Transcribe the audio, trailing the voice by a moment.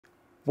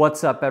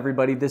What's up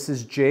everybody, this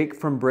is Jake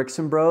from Bricks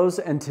and Bros,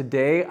 and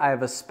today I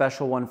have a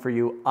special one for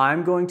you.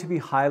 I'm going to be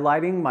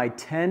highlighting my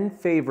 10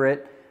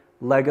 favorite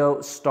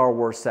Lego Star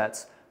Wars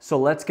sets. So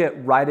let's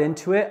get right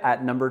into it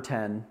at number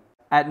 10.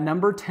 At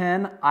number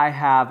 10, I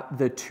have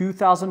the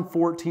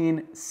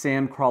 2014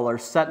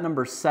 Sandcrawler, set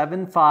number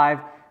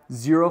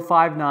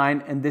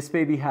 75059, and this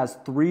baby has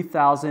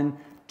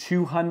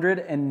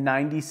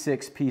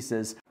 3,296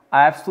 pieces.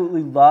 I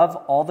absolutely love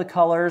all the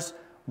colors,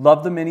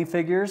 love the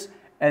minifigures,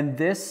 and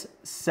this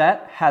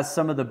set has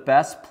some of the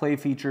best play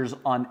features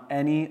on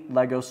any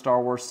Lego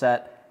Star Wars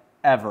set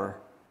ever.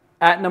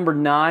 At number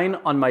 9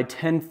 on my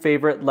 10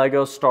 favorite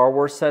Lego Star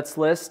Wars sets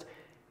list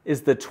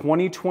is the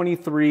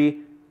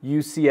 2023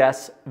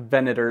 UCS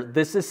Venator.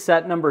 This is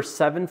set number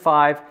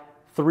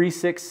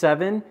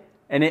 75367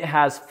 and it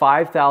has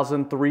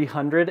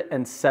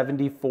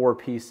 5,374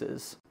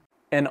 pieces.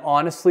 And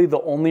honestly,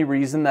 the only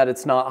reason that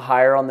it's not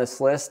higher on this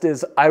list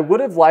is I would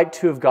have liked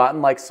to have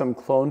gotten like some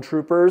clone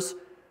troopers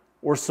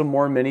or some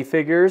more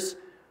minifigures,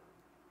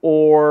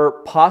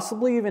 or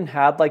possibly even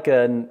had like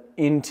an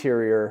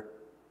interior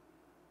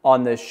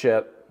on this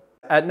ship.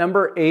 At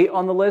number 8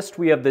 on the list,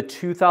 we have the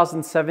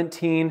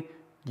 2017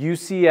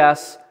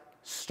 UCS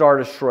Star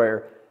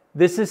Destroyer.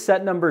 This is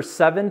set number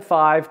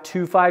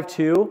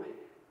 75252,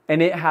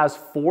 and it has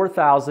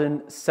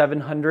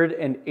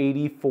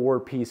 4,784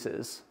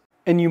 pieces.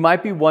 And you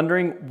might be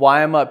wondering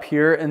why I'm up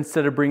here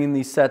instead of bringing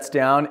these sets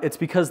down. It's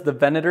because the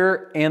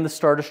Venator and the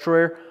Star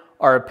Destroyer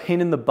are a pain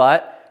in the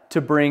butt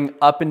to bring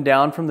up and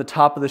down from the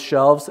top of the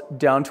shelves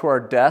down to our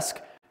desk.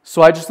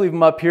 So I just leave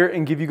them up here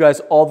and give you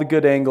guys all the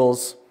good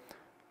angles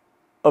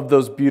of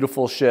those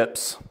beautiful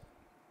ships.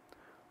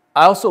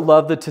 I also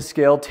love the to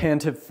scale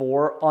Tantive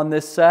 4 on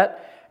this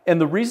set.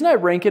 And the reason I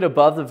rank it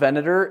above the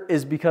Venator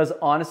is because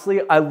honestly,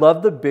 I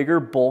love the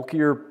bigger,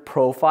 bulkier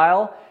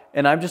profile.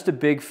 And I'm just a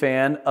big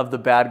fan of the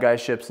bad guy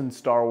ships in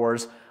Star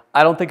Wars.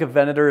 I don't think a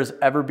Venator is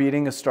ever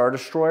beating a Star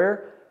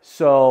Destroyer.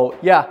 So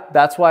yeah,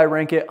 that's why I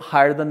rank it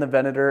higher than the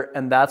Venator,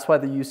 and that's why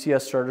the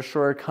UCS Star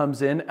Destroyer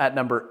comes in at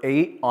number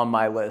 8 on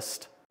my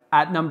list.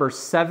 At number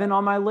 7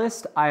 on my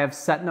list, I have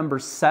set number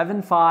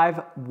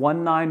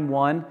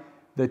 75191,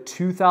 the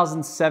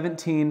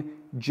 2017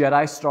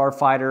 Jedi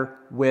Starfighter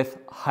with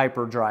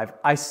hyperdrive.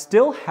 I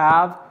still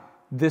have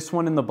this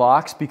one in the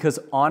box because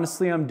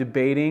honestly, I'm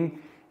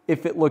debating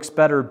if it looks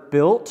better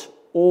built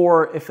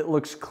or if it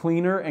looks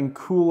cleaner and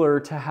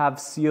cooler to have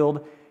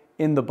sealed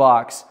in the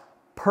box.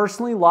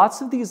 Personally, lots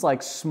of these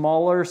like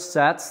smaller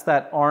sets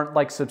that aren't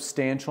like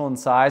substantial in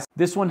size.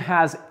 This one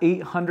has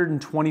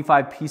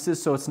 825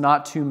 pieces, so it's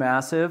not too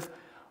massive.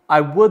 I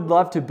would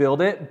love to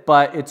build it,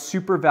 but it's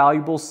super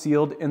valuable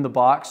sealed in the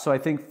box. So I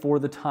think for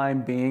the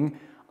time being,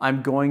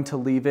 I'm going to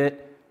leave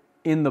it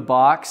in the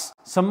box.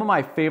 Some of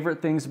my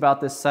favorite things about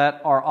this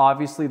set are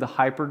obviously the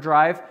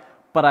hyperdrive,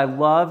 but I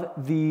love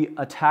the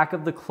Attack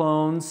of the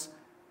Clones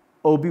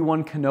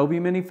Obi-Wan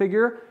Kenobi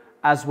minifigure,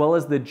 as well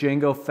as the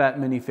Jango Fett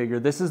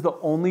minifigure. This is the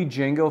only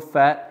Jango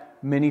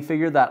Fett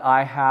minifigure that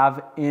I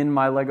have in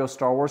my Lego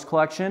Star Wars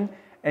collection,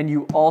 and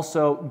you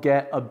also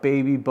get a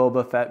baby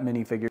Boba Fett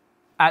minifigure.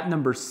 At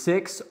number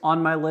 6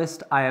 on my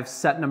list, I have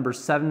set number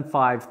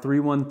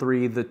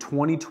 75313, the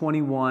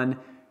 2021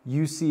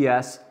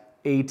 UCS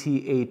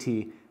AT-AT.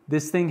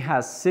 This thing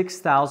has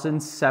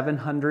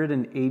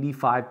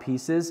 6,785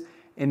 pieces,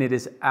 and it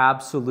is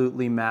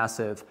absolutely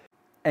massive.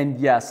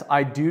 And yes,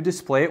 I do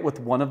display it with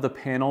one of the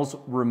panels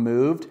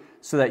removed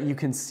so that you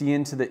can see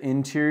into the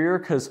interior,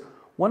 because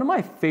one of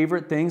my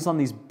favorite things on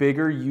these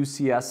bigger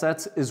UCS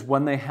sets is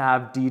when they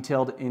have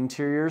detailed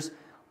interiors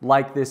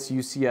like this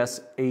UCS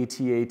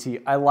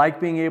AT-AT. I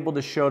like being able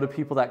to show to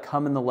people that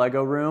come in the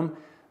Lego room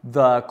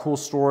the cool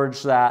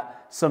storage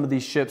that some of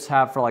these ships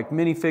have for like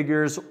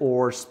minifigures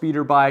or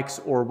speeder bikes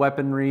or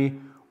weaponry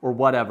or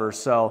whatever.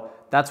 So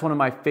that's one of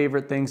my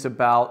favorite things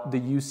about the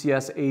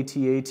UCS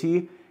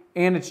AT-AT.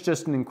 And it's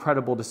just an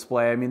incredible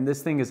display. I mean,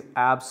 this thing is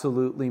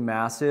absolutely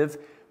massive.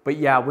 But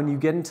yeah, when you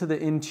get into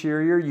the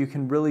interior, you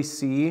can really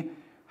see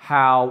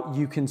how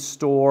you can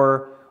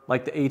store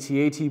like the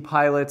AT-AT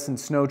pilots and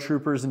snow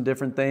troopers and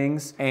different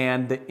things.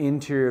 And the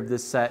interior of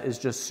this set is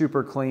just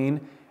super clean.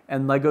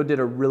 And Lego did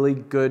a really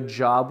good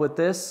job with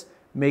this,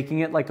 making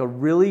it like a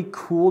really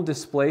cool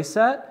display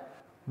set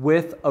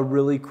with a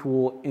really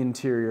cool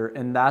interior.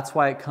 And that's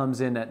why it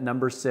comes in at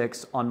number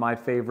 6 on my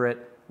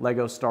favorite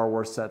Lego Star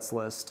Wars sets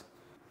list.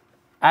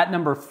 At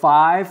number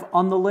 5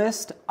 on the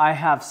list, I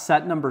have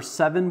set number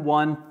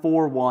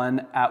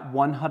 7141 at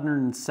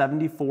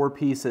 174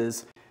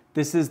 pieces.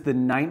 This is the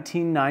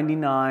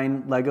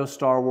 1999 Lego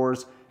Star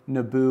Wars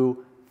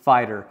Naboo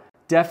Fighter.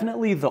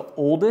 Definitely the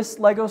oldest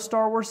Lego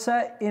Star Wars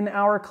set in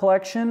our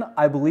collection.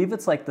 I believe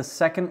it's like the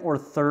 2nd or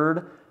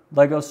 3rd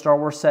Lego Star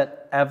Wars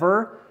set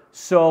ever.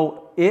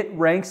 So it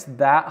ranks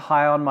that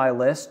high on my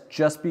list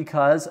just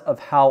because of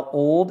how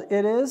old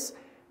it is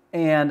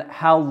and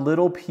how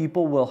little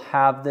people will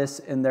have this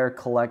in their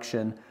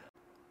collection.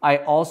 I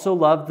also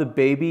love the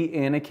baby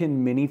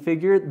Anakin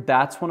minifigure.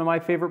 That's one of my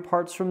favorite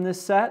parts from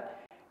this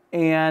set.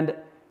 And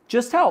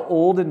just how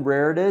old and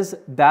rare it is,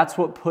 that's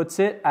what puts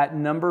it at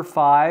number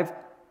 5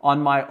 on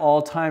my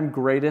all-time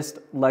greatest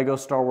LEGO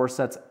Star Wars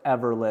sets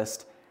ever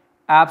list.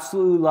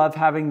 Absolutely love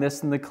having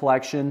this in the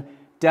collection.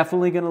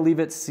 Definitely gonna leave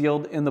it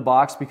sealed in the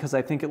box because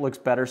I think it looks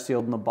better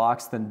sealed in the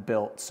box than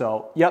built.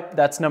 So yep,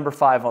 that's number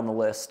 5 on the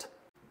list.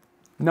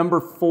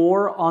 Number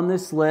 4 on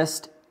this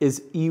list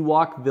is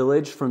Ewok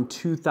Village from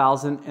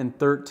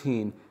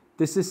 2013.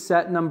 This is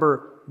set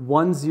number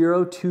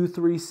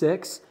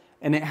 10236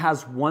 and it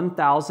has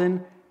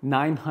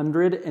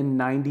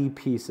 1,990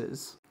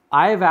 pieces.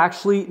 I have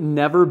actually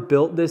never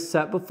built this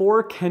set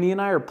before. Kenny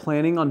and I are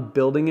planning on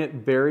building it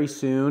very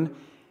soon.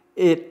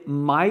 It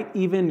might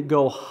even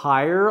go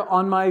higher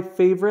on my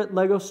favorite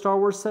LEGO Star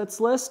Wars sets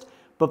list,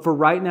 but for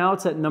right now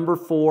it's at number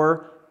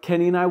 4.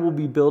 Kenny and I will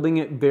be building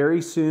it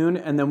very soon,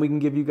 and then we can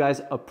give you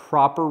guys a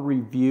proper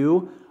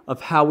review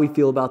of how we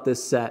feel about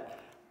this set.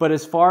 But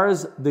as far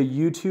as the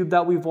YouTube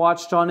that we've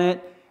watched on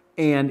it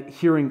and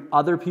hearing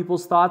other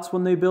people's thoughts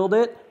when they build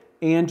it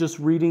and just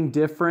reading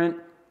different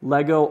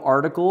LEGO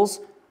articles,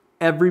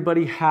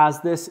 everybody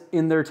has this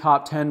in their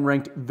top 10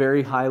 ranked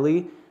very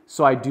highly,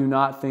 so I do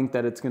not think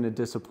that it's going to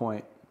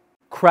disappoint.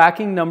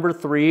 Cracking number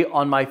 3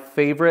 on my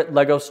favorite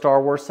LEGO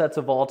Star Wars sets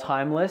of all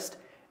time list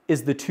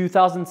is the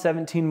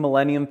 2017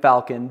 Millennium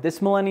Falcon.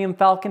 This Millennium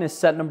Falcon is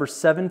set number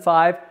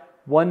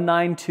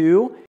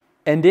 75192,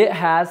 and it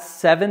has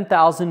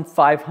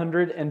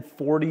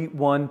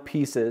 7,541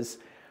 pieces.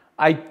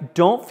 I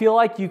don't feel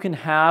like you can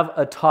have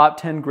a top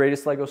 10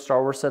 greatest LEGO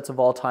Star Wars sets of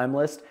all time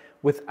list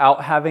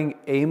without having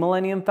a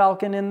Millennium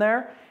Falcon in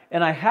there.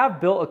 And I have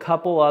built a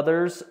couple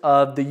others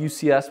of the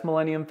UCS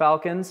Millennium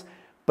Falcons,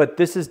 but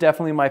this is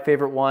definitely my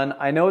favorite one.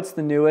 I know it's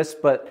the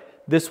newest, but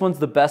this one's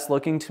the best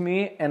looking to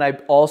me. And I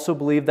also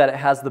believe that it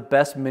has the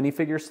best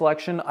minifigure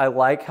selection. I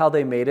like how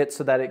they made it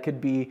so that it could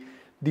be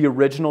the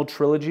original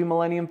trilogy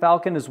Millennium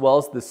Falcon as well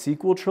as the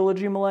sequel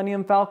trilogy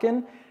Millennium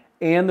Falcon.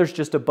 And there's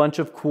just a bunch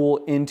of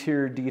cool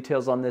interior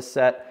details on this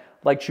set,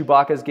 like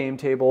Chewbacca's game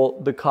table,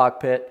 the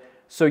cockpit.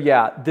 So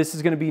yeah, this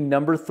is gonna be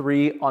number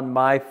 3 on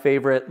my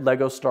favorite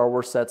LEGO Star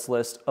Wars sets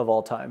list of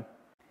all time.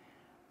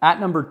 At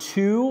number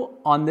 2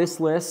 on this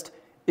list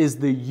is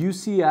the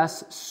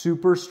UCS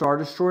Super Star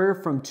Destroyer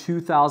from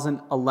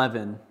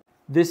 2011.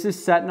 This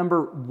is set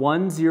number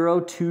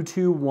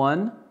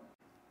 10221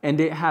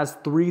 and it has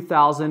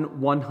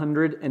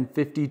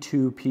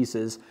 3,152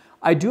 pieces.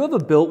 I do have a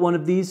built one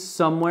of these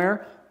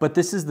somewhere, but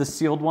this is the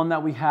sealed one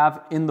that we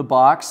have in the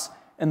box.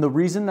 And the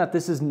reason that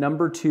this is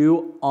number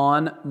 2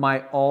 on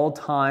my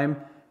all-time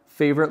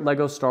favorite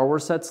LEGO Star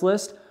Wars sets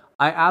list,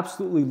 I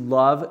absolutely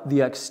love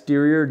the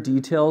exterior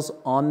details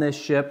on this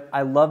ship.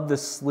 I love the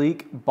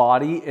sleek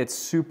body, it's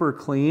super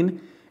clean.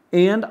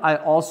 And I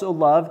also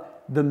love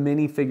the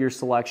minifigure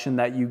selection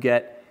that you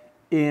get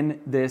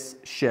in this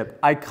ship.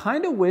 I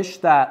kind of wish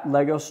that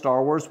LEGO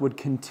Star Wars would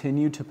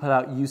continue to put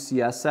out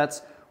UCS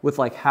sets with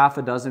like half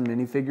a dozen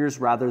minifigures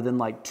rather than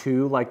like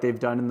 2 like they've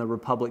done in the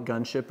Republic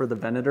gunship or the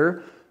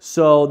Venator.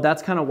 So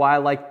that's kind of why I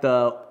like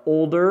the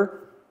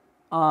older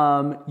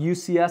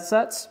UCS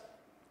sets.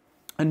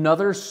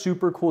 Another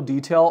super cool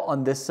detail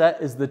on this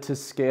set is the to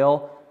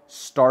scale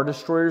Star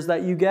Destroyers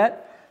that you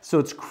get. So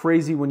it's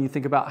crazy when you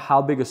think about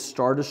how big a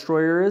Star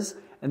Destroyer is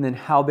and then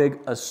how big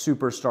a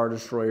Super Star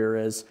Destroyer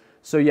is.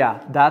 So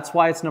yeah, that's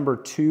why it's number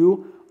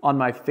 2 on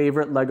my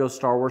favorite LEGO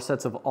Star Wars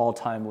sets of all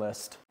time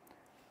list.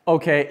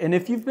 Okay, and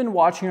if you've been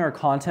watching our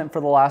content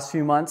for the last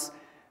few months,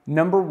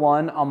 number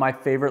 1 on my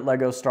favorite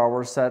LEGO Star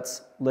Wars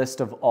sets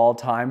list of all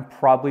time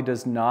probably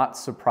does not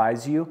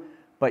surprise you,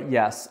 but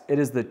yes, it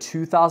is the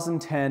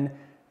 2010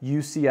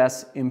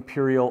 UCS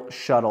Imperial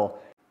Shuttle.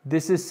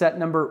 This is set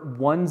number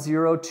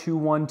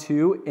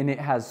 10212 and it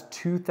has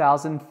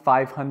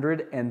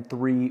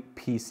 2,503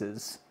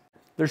 pieces.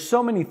 There's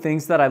so many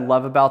things that I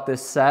love about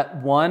this set.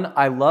 One,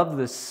 I love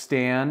the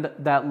stand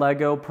that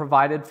LEGO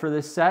provided for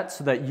this set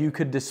so that you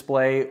could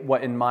display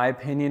what in my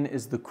opinion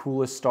is the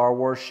coolest Star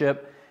Wars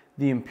ship,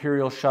 the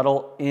Imperial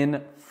Shuttle,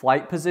 in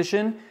flight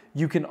position.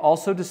 You can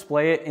also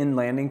display it in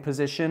landing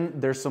position.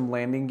 There's some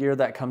landing gear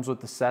that comes with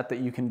the set that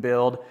you can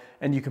build,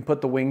 and you can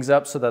put the wings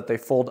up so that they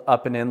fold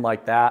up and in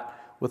like that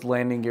with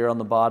landing gear on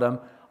the bottom.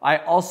 I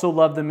also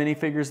love the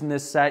minifigures in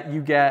this set.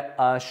 You get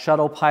a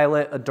shuttle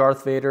pilot, a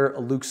Darth Vader, a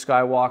Luke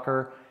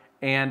Skywalker,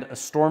 and a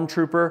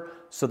Stormtrooper.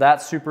 So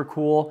that's super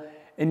cool.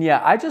 And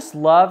yeah, I just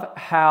love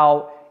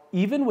how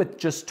even with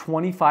just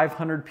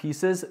 2,500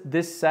 pieces,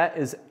 this set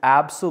is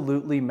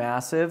absolutely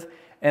massive.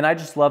 And I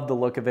just love the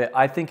look of it.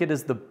 I think it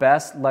is the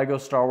best LEGO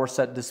Star Wars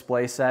set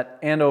display set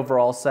and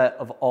overall set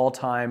of all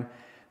time.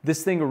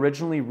 This thing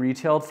originally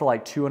retailed for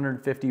like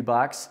 250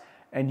 bucks,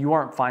 and you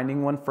aren't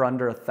finding one for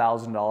under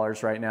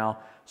 $1,000 right now.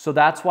 So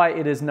that's why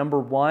it is number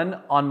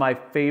 1 on my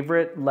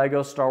favorite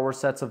LEGO Star Wars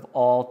sets of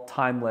all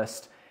time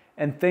list.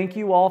 And thank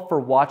you all for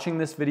watching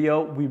this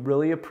video. We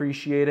really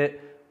appreciate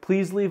it.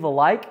 Please leave a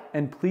like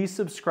and please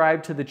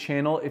subscribe to the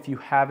channel if you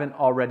haven't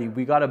already.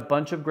 We got a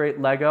bunch of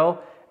great LEGO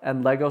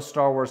and LEGO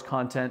Star Wars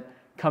content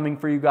coming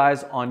for you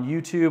guys on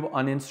YouTube,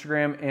 on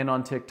Instagram, and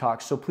on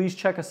TikTok. So please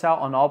check us out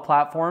on all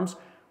platforms.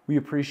 We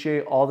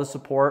appreciate all the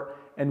support,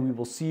 and we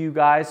will see you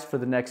guys for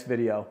the next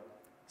video.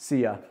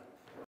 See ya.